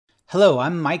Hello,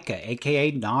 I'm Micah,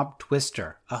 aka Knob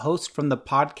Twister, a host from the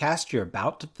podcast you're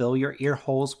about to fill your ear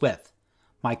holes with.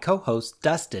 My co-host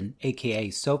Dustin, aka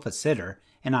Sofa Sitter,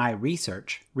 and I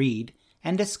research, read,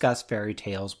 and discuss fairy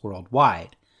tales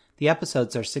worldwide. The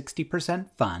episodes are 60%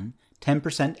 fun,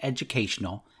 10%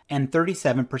 educational, and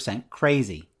 37%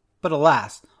 crazy. But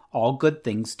alas, all good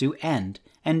things do end,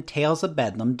 and Tales of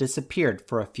Bedlam disappeared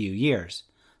for a few years.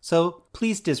 So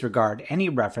please disregard any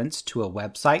reference to a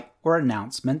website or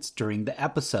announcements during the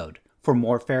episode. For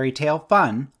more fairy tale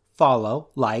fun, follow,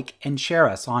 like, and share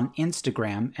us on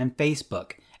Instagram and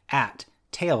Facebook at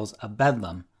Tales of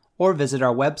Bedlam, or visit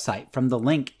our website from the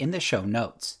link in the show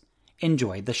notes.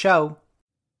 Enjoy the show!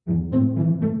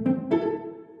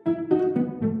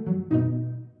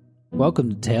 Welcome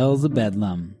to Tales of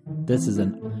Bedlam. This is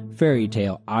a fairy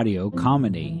tale audio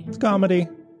comedy. It's comedy.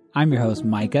 I'm your host,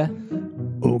 Micah.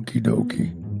 Okie dokie.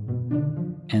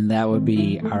 And that would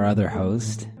be our other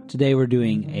host. Today we're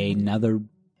doing another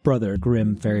Brothers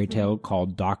Grimm fairy tale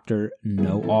called Dr.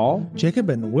 Know-All.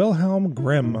 Jacob and Wilhelm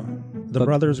Grimm. The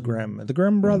Brothers Grimm. The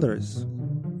Grimm brothers.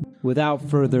 Without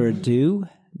further ado,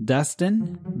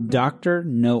 Dustin, Dr.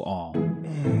 Know-All.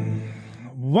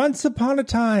 Once upon a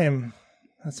time.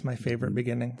 That's my favorite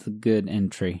beginning. It's a good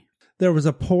entry. There was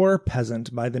a poor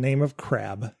peasant by the name of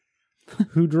Crabb,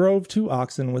 who drove 2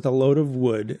 oxen with a load of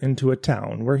wood into a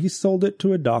town where he sold it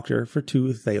to a doctor for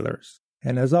 2 thalers.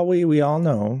 And as we all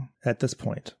know, at this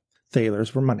point,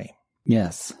 thalers were money.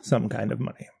 Yes. Some kind of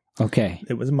money. Okay.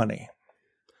 It was money.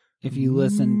 If you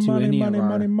listen to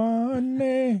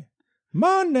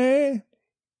money.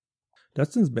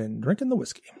 Dustin's been drinking the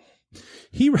whiskey.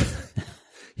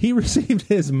 He received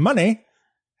his money.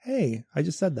 Hey, I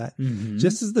just said that. Mm-hmm.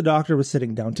 Just as the doctor was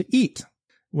sitting down to eat.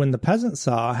 When the peasant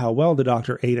saw how well the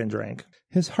doctor ate and drank,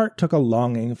 his heart took a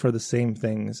longing for the same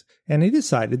things, and he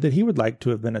decided that he would like to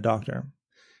have been a doctor.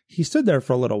 He stood there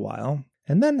for a little while,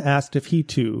 and then asked if he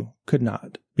too could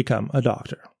not become a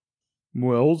doctor.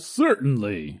 "Well,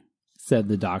 certainly," said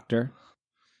the doctor.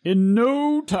 "In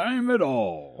no time at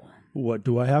all." "What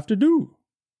do I have to do?"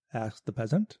 asked the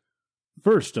peasant.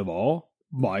 "First of all,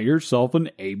 buy yourself an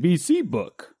ABC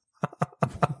book."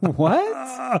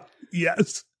 What?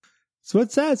 Yes. So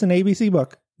it says an ABC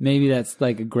book. Maybe that's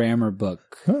like a grammar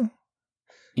book. Huh.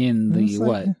 In the It's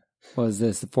like, what was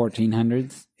this, the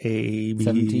 1400s? A, B,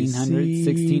 1700s, C,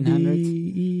 1600s?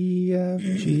 D, E, F,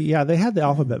 G. Yeah, they had the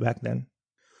alphabet back then.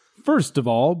 First of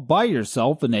all, buy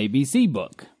yourself an ABC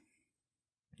book.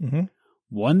 Mm-hmm.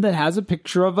 One that has a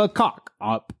picture of a cock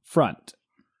up front.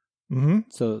 Mm-hmm.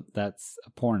 So that's a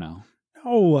porno.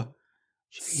 Oh.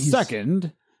 Jeez.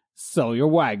 Second, sell your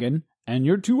wagon and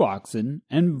your 2 oxen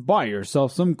and buy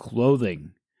yourself some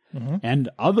clothing and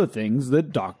other things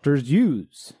that doctors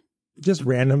use. Just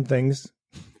random things.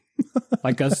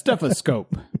 Like a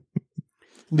stethoscope.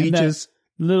 Leeches.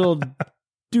 Little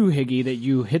doohickey that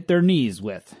you hit their knees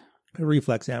with. A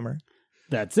reflex hammer.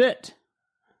 That's it.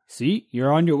 See,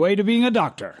 you're on your way to being a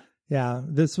doctor. Yeah,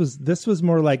 this was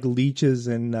more like leeches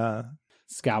and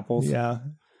Scalpels. yeah,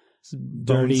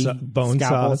 Dirty bone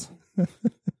scalpels. saws.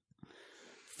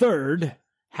 Third,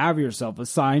 have yourself a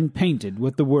sign painted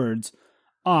with the words,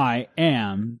 "I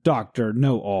am Dr.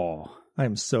 Know-All," I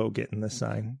am so getting this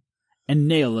sign. and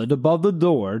nail it above the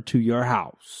door to your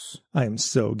house. I am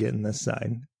so getting this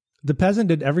sign. The peasant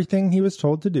did everything he was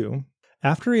told to do.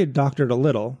 After he had doctored a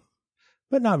little,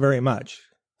 but not very much.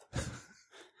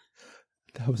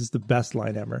 That was the best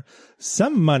line ever.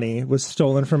 Some money was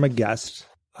stolen from a guest.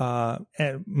 Stolen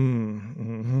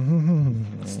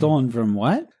from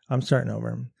what? I'm starting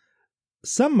over.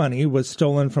 Some money was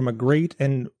stolen from a great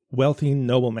and wealthy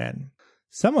nobleman.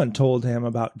 Someone told him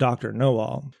about Dr.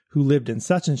 Know-All, who lived in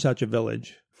such and such a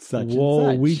village. Such.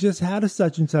 We just had a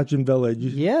such and such in village.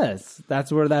 Yes,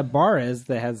 that's where that bar is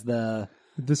that has the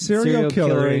serial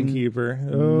killer killing innkeeper.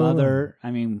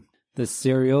 The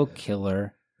serial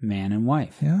killer man and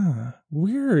wife. Yeah,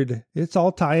 weird. It's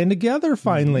all tying together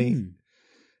finally. Mm.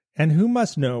 And who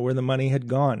must know where the money had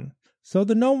gone? So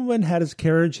the nobleman had his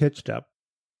carriage hitched up,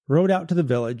 rode out to the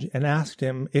village, and asked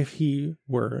him if he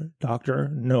were Dr.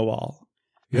 Know-All.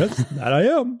 Yes, that I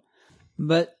am.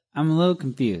 But I'm a little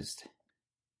confused.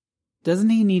 Doesn't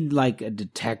he need like a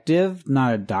detective,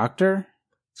 not a doctor?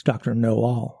 It's Dr.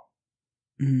 Know-All.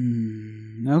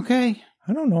 Okay.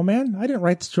 I don't know, man. I didn't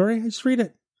write the story. I just read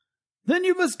it. "Then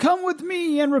you must come with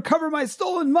me and recover my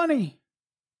stolen money."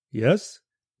 Yes,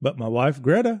 but my wife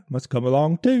Greta must come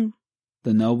along too.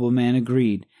 The nobleman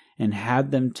agreed and had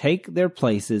them take their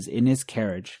places in his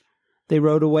carriage. They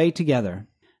rode away together.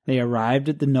 They arrived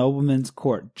at the nobleman's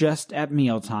court just at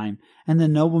mealtime, and the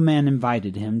nobleman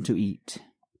invited him to eat.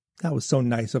 That was so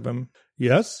nice of him.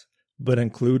 Yes, but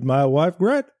include my wife,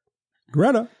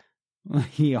 Greta.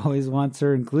 He always wants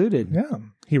her included. Yeah,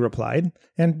 he replied,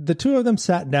 and the two of them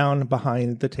sat down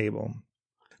behind the table.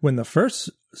 When the first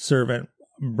servant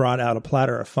brought out a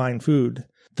platter of fine food,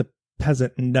 the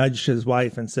peasant nudged his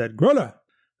wife and said, Greta,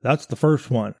 that's the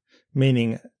first one,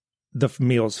 meaning the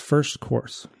meal's first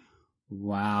course.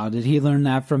 Wow, did he learn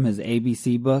that from his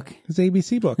ABC book? His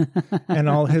ABC book and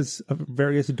all his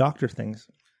various doctor things.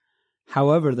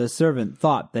 However, the servant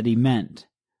thought that he meant,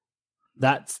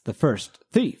 that's the first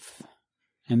thief.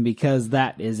 And because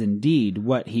that is indeed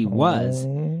what he was,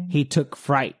 he took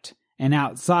fright, and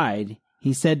outside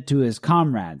he said to his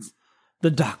comrades,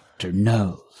 the doctor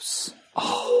knows.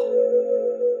 Oh.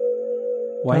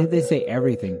 Why did they say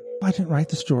everything? I didn't write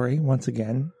the story once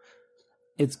again.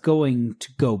 It's going to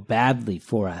go badly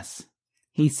for us.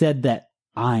 He said that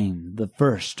I'm the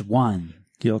first one.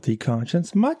 Guilty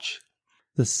conscience much?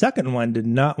 The second one did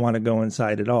not want to go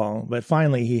inside at all, but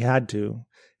finally he had to.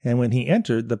 And when he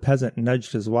entered, the peasant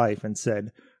nudged his wife and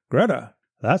said, Greta,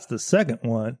 that's the second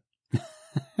one.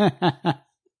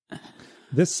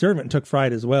 This servant took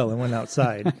fright as well and went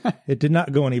outside. It did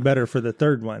not go any better for the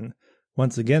third one.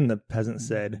 Once again, the peasant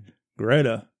said,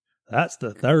 Greta, that's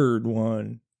the third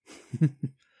one.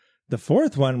 The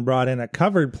fourth one brought in a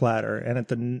covered platter, and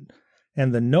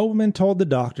the nobleman told the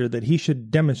doctor that he should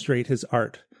demonstrate his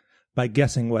art by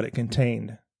guessing what it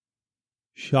contained.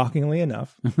 Shockingly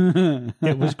enough,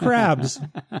 it was crabs.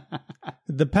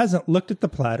 The peasant looked at the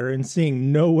platter, and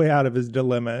seeing no way out of his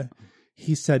dilemma,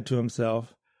 he said to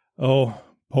himself, Oh,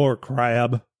 poor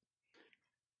crab.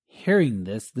 Hearing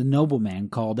this, the nobleman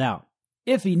called out,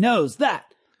 If he knows that,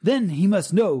 then he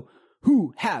must know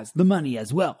who has the money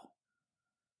as well.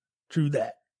 True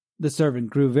that. The servant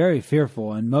grew very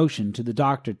fearful and motioned to the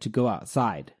doctor to go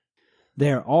outside.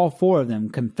 There all four of them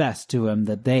confessed to him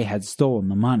that they had stolen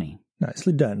the money.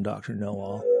 Nicely done, Dr.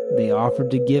 Know-All. They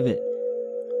offered to give it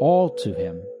all to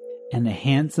him, and a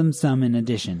handsome sum in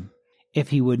addition, if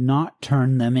he would not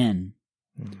turn them in.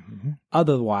 Mm-hmm.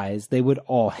 Otherwise, they would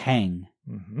all hang.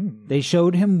 Mm-hmm. They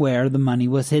showed him where the money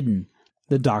was hidden.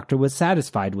 The doctor was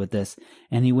satisfied with this,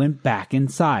 and he went back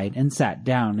inside and sat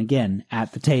down again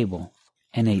at the table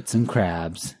and ate some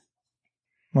crabs.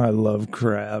 I love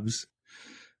crabs.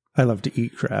 I love to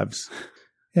eat crabs.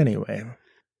 Anyway,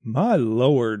 my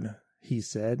lord, he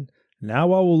said,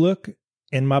 now I will look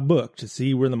in my book to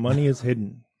see where the money is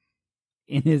hidden.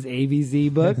 In his ABC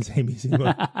book? His ABC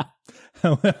book.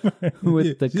 However,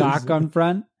 with the cock on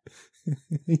front?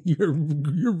 You're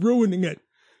ruining it.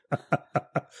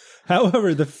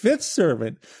 However, the fifth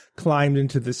servant climbed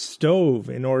into the stove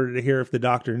in order to hear if the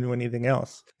doctor knew anything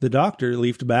else. The doctor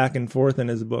leafed back and forth in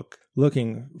his book,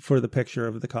 looking for the picture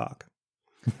of the cock.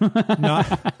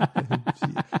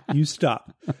 You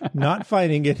stop. Not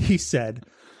finding it, he said,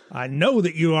 I know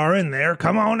that you are in there.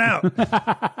 Come on out.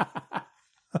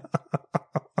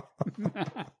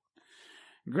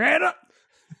 Greta,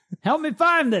 help me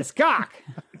find this cock.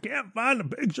 I can't find a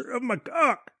picture of my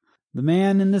cock. The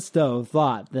man in the stove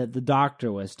thought that the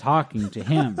doctor was talking to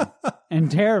him,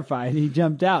 and terrified, he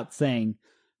jumped out, saying,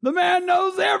 The man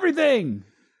knows everything!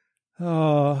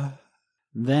 Oh.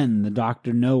 Then the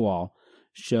Doctor Know-All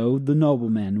showed the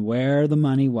nobleman where the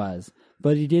money was,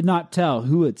 but he did not tell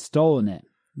who had stolen it.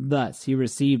 Thus he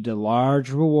received a large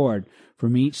reward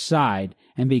from each side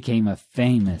and became a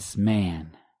famous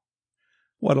man.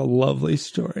 What a lovely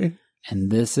story.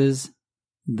 And this is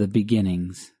the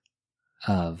beginnings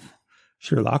of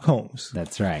Sherlock Holmes.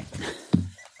 That's right.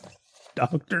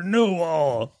 Dr.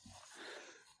 Know-All.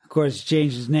 Of course, he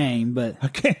changed his name, but I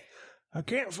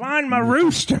can't find my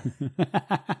rooster.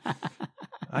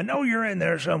 I know you're in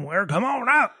there somewhere. Come on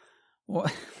out.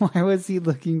 Why was he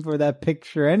looking for that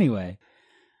picture anyway?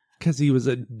 Because he was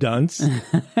a dunce.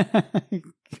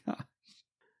 Gosh.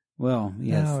 Well,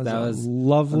 yes, that was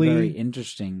lovely, a very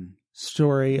interesting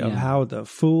story of how the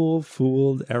fool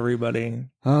fooled everybody.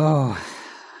 Oh,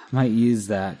 might use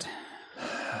that.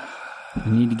 I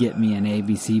need to get me an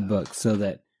ABC book so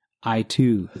that I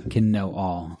too can know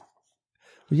all.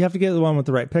 You have to get the one with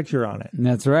the right picture on it.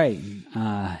 That's right.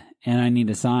 And I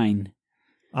need a sign.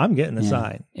 I'm getting a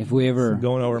sign. If we ever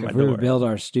going over my if we door. ever build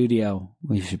our studio,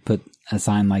 we should put a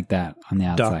sign like that on the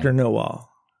outside. Dr. Know-All.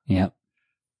 Yep.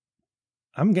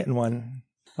 I'm getting one.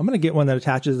 I'm going to get one that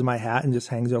attaches to my hat and just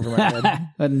hangs over my head.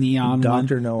 A neon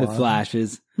Dr. one Know-All. that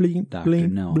flashes. Blink, Dr.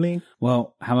 blink, Know-All. blink.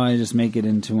 Well, how about I just make it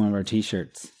into one of our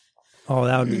t-shirts? Oh,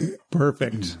 that would be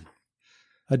perfect.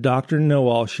 A Dr.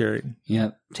 Know-All shirt.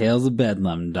 Yep. Tales of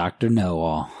Bedlam, Dr.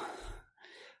 Know-All.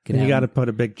 You got to put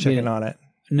a big chicken on it.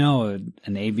 No, an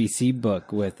ABC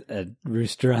book with a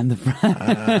rooster on the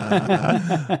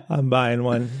front. I'm buying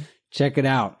one. Check it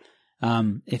out.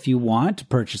 If you want to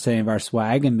purchase any of our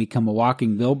swag and become a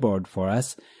walking billboard for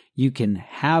us, you can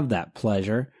have that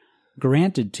pleasure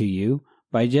granted to you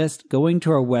by just going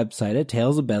to our website at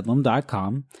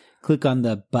talesofbedlam.com. Click on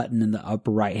the button in the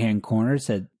upper right-hand corner. It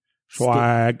said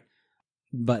Swag.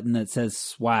 Button that says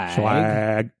swag.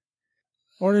 Swag.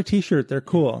 Order a t-shirt. They're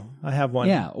cool. I have one.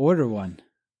 Yeah, order one.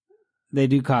 They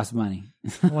do cost money.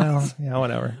 Well, yeah,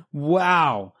 whatever.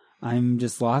 Wow. I'm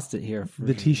just lost it here for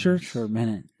the t-shirts for a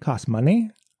minute. Cost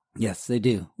money? Yes, they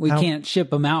do. We can't ship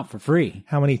them out for free.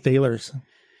 How many thalers?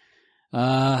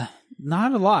 Not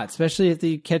a lot, especially if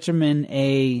you catch them in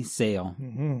a sale.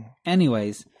 Mm-hmm.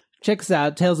 Anyways, check us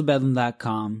out,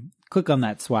 talesofbedlam.com. Click on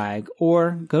that swag,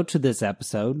 or go to this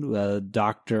episode,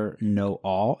 Dr.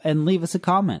 Know-All, and leave us a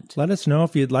comment. Let us know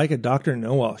if you'd like a Dr.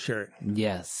 Know-All shirt.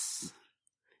 Yes.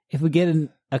 If we get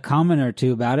a comment or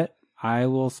two about it, I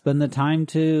will spend the time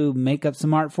to make up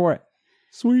some art for it.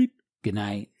 Sweet. Good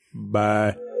night.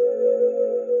 Bye.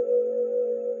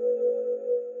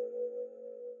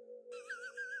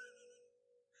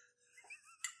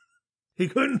 He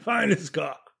couldn't find his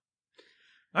cock.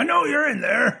 I know you're in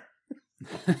there.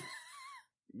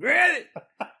 Grab it!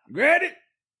 Grab it!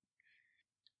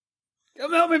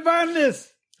 Come help me find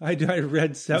this! I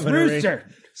read seven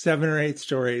or eight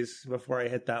stories before I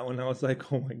hit that one. I was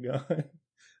like, oh my God.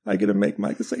 I gotta make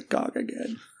Micah say cock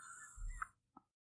again.